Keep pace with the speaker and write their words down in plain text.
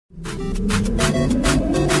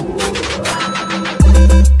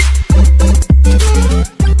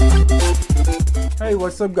Hey,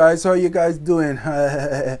 what's up guys? How you guys doing?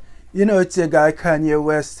 You know, it's your guy Kanye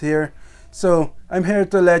West here. So I'm here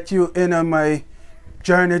to let you in on my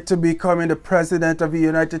journey to becoming the president of the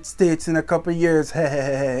United States in a couple years.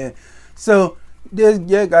 So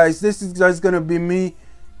yeah guys, this is just gonna be me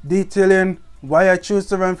detailing why I choose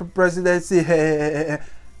to run for presidency.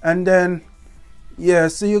 And then yeah,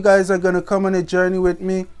 so you guys are gonna come on a journey with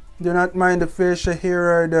me. Do not mind the facial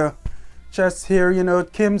hair or the chest hair, you know.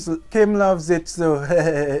 Kim loves it.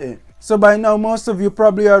 So so by now most of you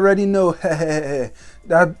probably already know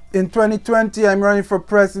that in 2020 I'm running for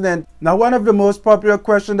president. Now one of the most popular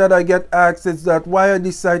questions that I get asked is that why I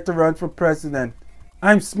decide to run for president.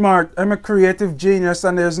 I'm smart, I'm a creative genius,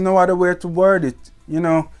 and there's no other way to word it, you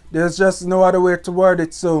know. There's just no other way to word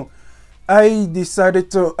it. So I decided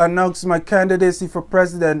to announce my candidacy for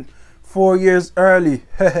president 4 years early.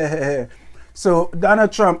 So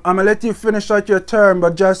Donald Trump, I'm gonna let you finish out your term,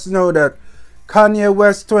 but just know that Kanye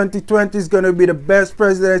West 2020 is gonna be the best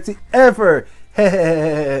presidency ever.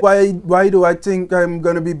 Why do I think I'm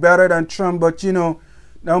gonna be better than Trump? But you know,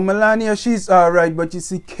 now Melania, she's alright, but you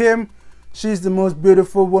see Kim, she's the most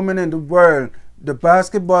beautiful woman in the world. The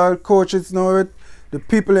basketball coaches know it, the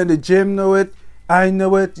people in the gym know it, I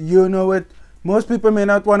know it, you know it. Most people may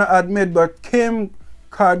not want to admit, but Kim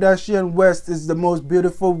Kardashian West is the most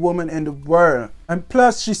beautiful woman in the world. And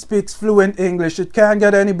plus she speaks fluent English. It can't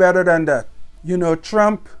get any better than that. You know,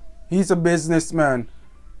 Trump, he's a businessman,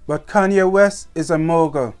 but Kanye West is a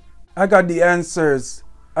mogul. I got the answers.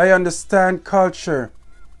 I understand culture.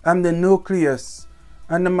 I'm the nucleus.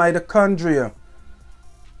 I'm the mitochondria.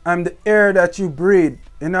 I'm the air that you breathe.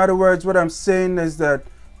 In other words, what I'm saying is that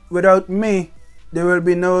without me, there will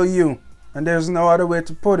be no you. And there's no other way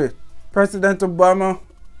to put it. President Obama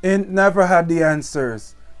ain't never had the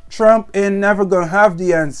answers. Trump ain't never gonna have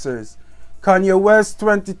the answers. Kanye West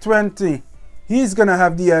 2020, he's gonna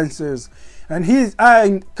have the answers. And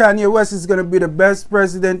Kanye West is gonna be the best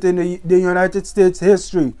president in the United States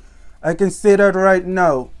history. I can say that right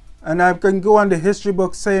now. And I can go on the history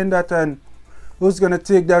book saying that, and who's gonna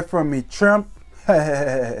take that from me? Trump?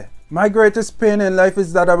 My greatest pain in life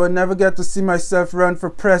is that I will never get to see myself run for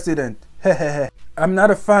president. I'm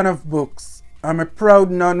not a fan of books. I'm a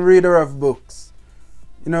proud non-reader of books.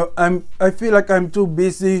 You know, I feel like I'm too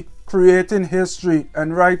busy creating history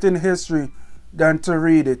and writing history than to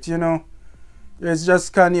read it, you know. It's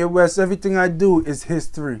just Kanye West. Everything I do is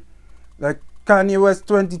history. Like Kanye West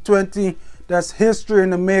 2020, that's history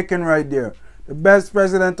in the making right there. The best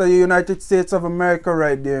president of the United States of America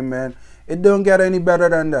right there, man. It don't get any better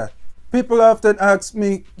than that. People often ask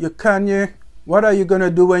me, you Kanye, what are you going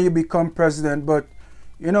to do when you become president? But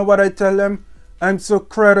you know what I tell them? I'm so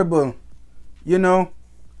credible. You know,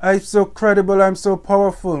 I'm so credible. I'm so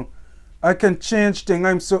powerful. I can change things.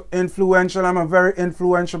 I'm so influential. I'm a very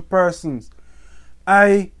influential person.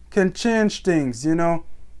 I can change things, you know.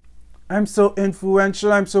 I'm so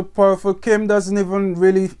influential. I'm so powerful. Kim doesn't even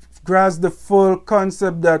really grasp the full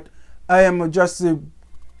concept that I am just a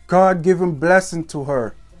God-given blessing to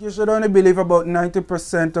her. You should only believe about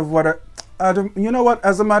 90% of what you know what,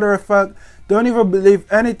 as a matter of fact, don't even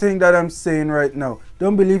believe anything that I'm saying right now.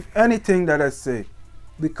 Don't believe anything that I say.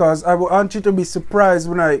 Because I want you to be surprised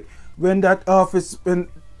when I win that office in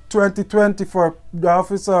 2020 for the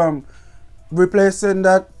office replacing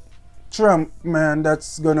that Trump man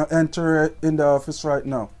that's gonna enter in the office right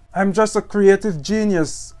now. I'm just a creative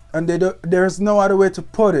genius, and there's no other way to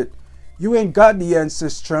put it. You ain't got the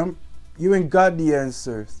answers, Trump. You ain't got the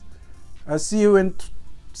answers. I'll see you in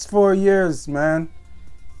 4 years, man.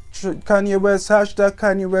 Kanye West, hashtag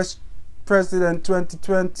Kanye West President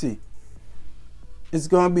 2020. It's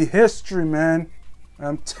gonna be history, man.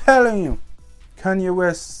 I'm telling you. Kanye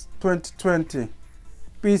West 2020.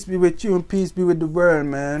 Peace be with you and peace be with the world,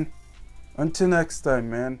 man. Until next time,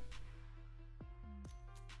 man.